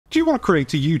Do you want to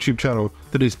create a YouTube channel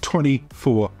that is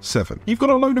 24/7? You've got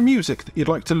a load of music that you'd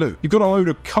like to loop. You've got a load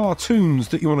of cartoons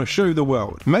that you want to show the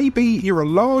world. Maybe you're a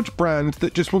large brand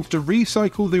that just wants to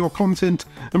recycle your content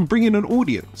and bring in an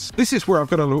audience. This is where I've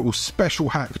got a little special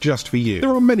hack just for you.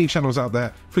 There are many channels out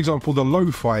there, for example the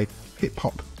lo-fi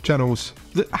hip-hop channels,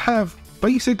 that have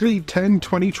basically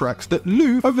 10-20 tracks that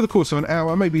loop over the course of an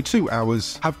hour, maybe 2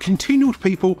 hours, have continual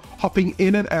people hopping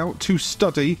in and out to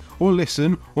study or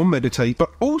listen or meditate,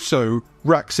 but also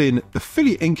racks in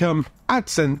affiliate income,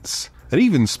 AdSense, and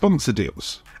even sponsor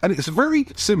deals. And it's very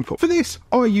simple. For this,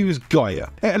 I use Gyre.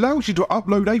 It allows you to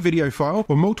upload a video file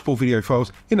or multiple video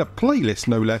files in a playlist,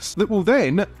 no less, that will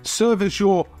then serve as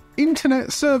your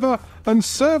internet server and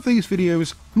serve these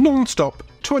videos non-stop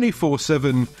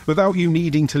 24/7 without you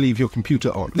needing to leave your computer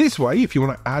on. This way, if you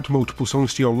want to add multiple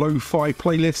songs to your lo-fi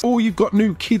playlist, or you've got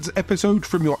new kids episodes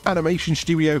from your animation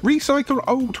studio, recycle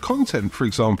old content for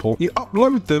example, you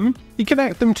upload them, you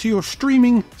connect them to your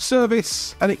streaming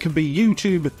service, and it can be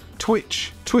YouTube,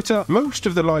 Twitch, Twitter, most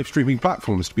of the live streaming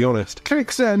platforms to be honest.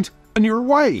 Click send, and you're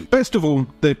away. Best of all,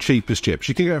 they're cheap as chips.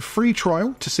 You can get a free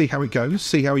trial to see how it goes,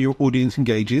 see how your audience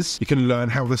engages. You can learn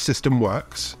how the system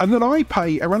works. And then I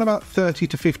pay around about $30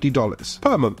 to $50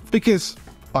 per month because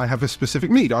I have a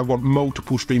specific need. I want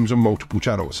multiple streams on multiple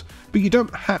channels. But you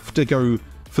don't have to go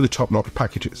for the top-notch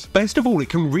packages. Best of all, it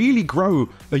can really grow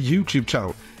a YouTube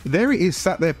channel. There it is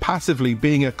sat there passively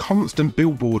being a constant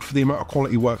billboard for the amount of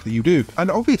quality work that you do. And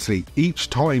obviously, each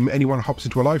time anyone hops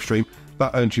into a live stream,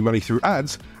 that earns you money through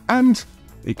ads, and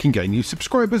it can gain you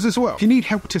subscribers as well. If you need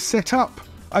help to set up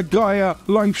a Gyre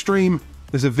live stream,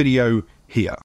 there's a video here.